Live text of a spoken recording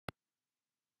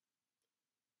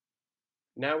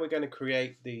Now we're going to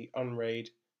create the unRAID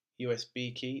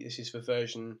USB key. This is for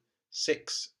version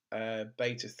 6,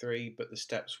 beta 3, but the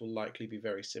steps will likely be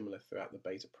very similar throughout the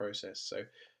beta process. So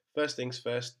first things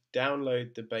first,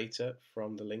 download the beta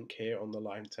from the link here on the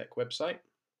Lime Tech website.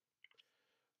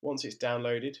 Once it's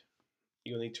downloaded,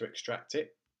 you'll need to extract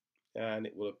it, and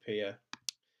it will appear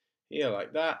here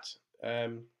like that.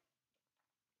 Then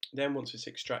once it's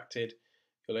extracted,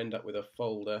 you'll end up with a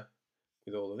folder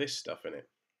with all of this stuff in it.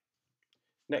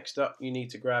 Next up, you need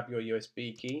to grab your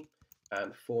USB key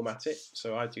and format it.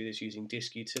 So I do this using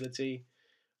Disk Utility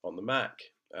on the Mac.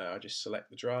 I just select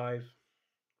the drive,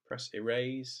 press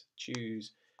Erase,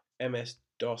 choose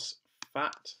MS-DOS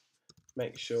FAT,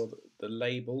 make sure that the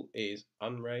label is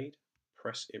unRAID,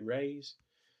 press Erase,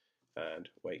 and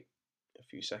wait a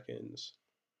few seconds.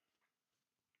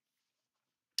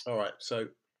 Alright, so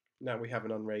now we have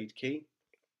an unRAID key.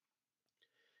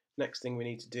 Next thing we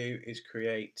need to do is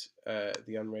create the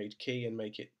unRAID key and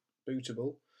make it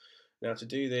bootable. Now to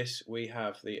do this, we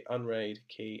have the unRAID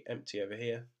key empty over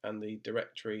here and the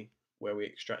directory where we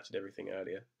extracted everything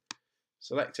earlier.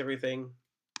 Select everything,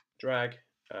 drag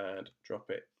and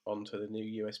drop it onto the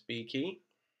new USB key.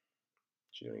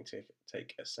 It's going to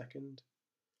take a second.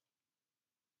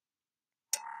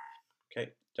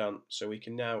 Okay, done. So we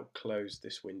can now close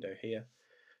this window here.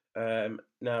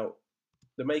 Now,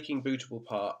 the making bootable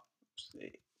part,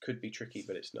 it could be tricky,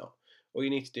 but it's not. All you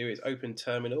need to do is open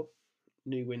Terminal,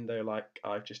 new window like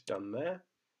I've just done there.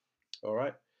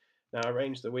 Alright, now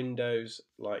arrange the windows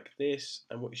like this,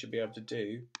 and what you should be able to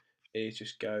do is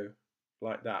just go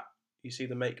like that. You see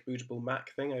the Make Bootable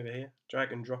Mac thing over here?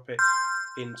 Drag and drop it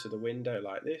into the window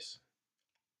like this,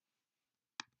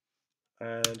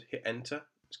 and hit enter.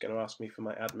 It's going to ask me for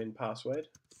my admin password.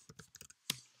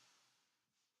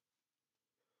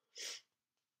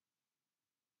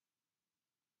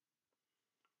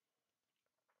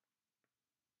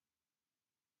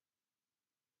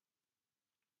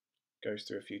 Goes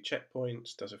through a few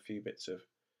checkpoints, does a few bits of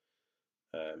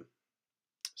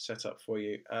setup for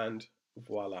you, and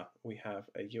voila, we have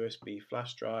a USB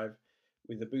flash drive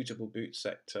with the bootable boot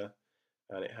sector,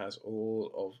 and it has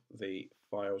all of the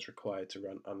files required to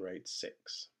run unRAID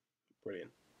 6.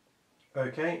 Brilliant.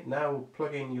 Okay, now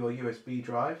plug in your USB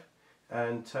drive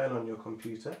and turn on your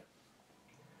computer.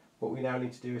 What we now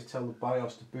need to do is tell the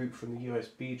BIOS to boot from the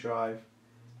USB drive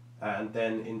and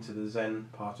then into the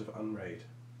Xen part of unRAID.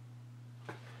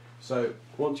 So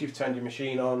once you've turned your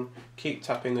machine on, keep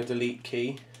tapping the delete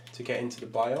key to get into the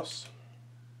BIOS.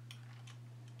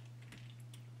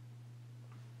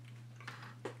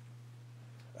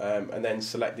 And then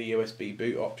select the USB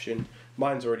boot option.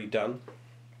 Mine's already done.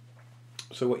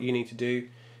 So what you need to do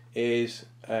is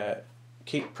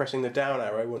keep pressing the down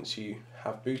arrow once you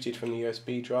have booted from the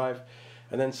USB drive,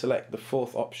 and then select the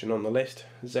fourth option on the list,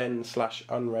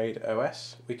 Xen/unRAID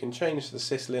OS. We can change the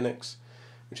syslinux,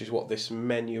 which is what this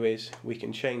menu is. We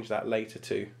can change that later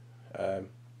too.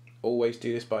 Always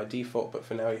do this by default, but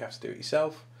for now you have to do it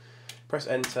yourself. Press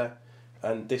enter,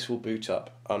 and this will boot up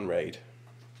unRAID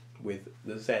with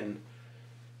the Xen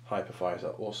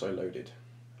Hypervisor also loaded.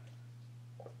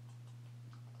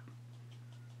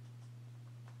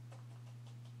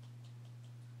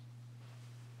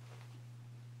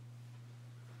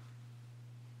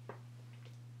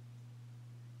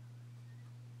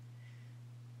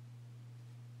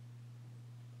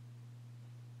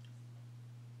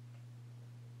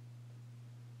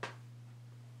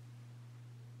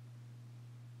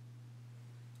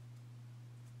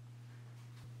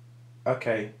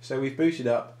 Okay, so we've booted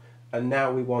up, and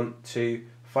now we want to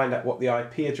find out what the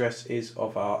IP address is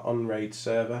of our unRAID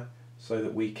server so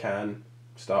that we can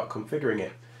start configuring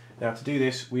it. Now to do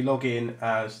this, we log in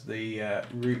as the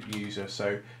root user,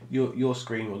 so your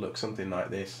screen will look something like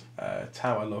this,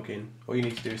 tower login. All you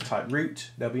need to do is type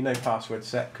root. There'll be no password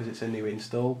set because it's a new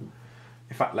install.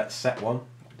 In fact, let's set one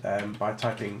by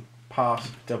typing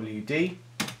passwd,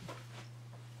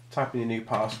 typing a new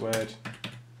password.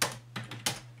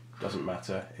 Doesn't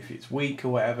matter if it's weak or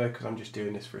whatever, because I'm just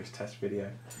doing this for his test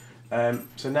video.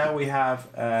 So now we have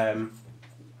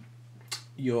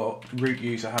your root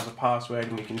user has a password,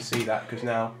 and we can see that because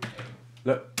now,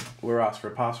 look, we're asked for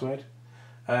a password.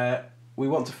 We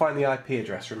want to find the IP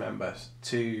address, remember,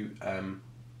 to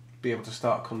be able to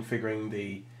start configuring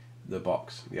the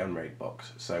box, the unRAID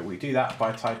box. So we do that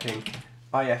by typing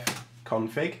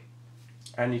ifconfig,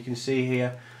 and you can see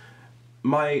here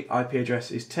my IP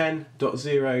address is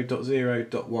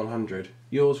 10.0.0.100.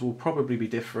 Yours will probably be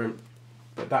different,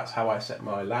 but that's how I set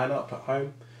my LAN up at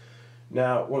home.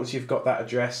 Now, once you've got that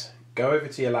address, go over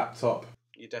to your laptop,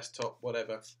 your desktop,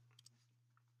 whatever,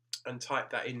 and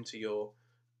type that into your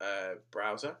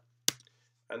browser,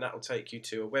 and that will take you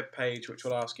to a web page which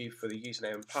will ask you for the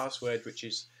username and password, which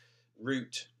is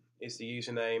root is the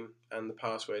username and the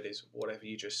password is whatever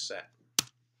you just set.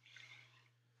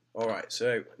 Alright,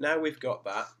 so now we've got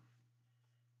that,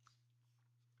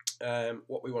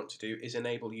 what we want to do is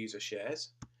enable user shares.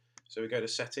 So we go to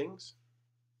settings,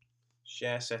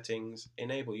 share settings,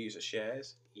 enable user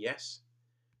shares, yes,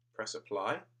 press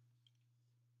apply,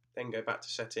 then go back to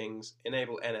settings,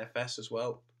 enable NFS as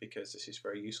well because this is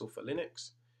very useful for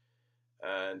Linux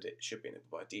and it should be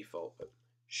enabled by default, but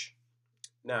shh.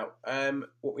 Now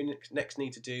what we next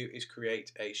need to do is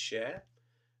create a share,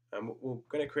 and we're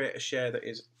going to create a share that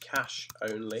is cache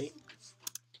only.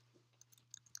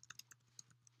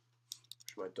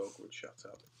 Wish my dog would shut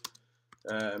up.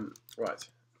 Right,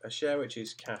 a share which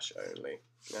is cache only.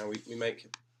 Now we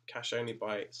make cache only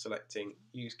by selecting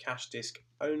use cache disk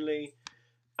only,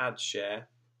 add share,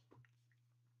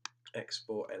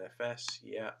 export NFS,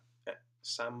 yeah,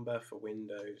 Samba for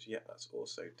Windows, yeah, that's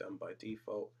also done by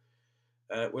default.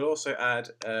 We'll also add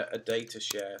a data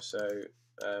share, so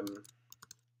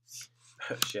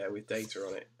share with data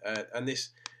on it, and this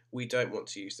we don't want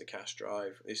to use the cache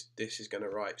drive. This is going to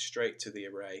write straight to the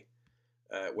array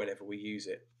whenever we use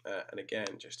it, and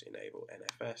again just enable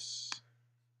NFS.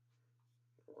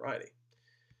 Alrighty,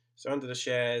 so under the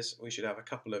shares we should have a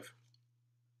couple of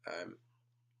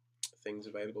things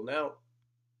available now.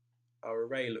 Our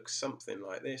array looks something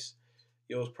like this.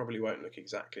 Yours probably won't look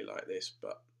exactly like this,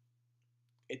 but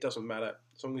it doesn't matter.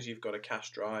 As long as you've got a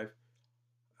cache drive,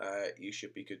 you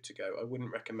should be good to go. I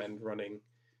wouldn't recommend running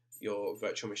your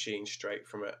virtual machine straight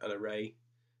from an array.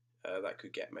 That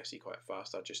could get messy quite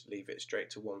fast. I'd just leave it straight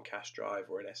to one cache drive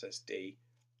or an SSD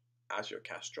as your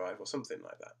cache drive or something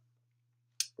like that.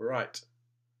 Right,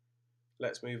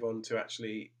 let's move on to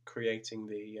actually creating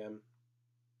the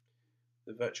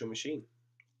virtual machine.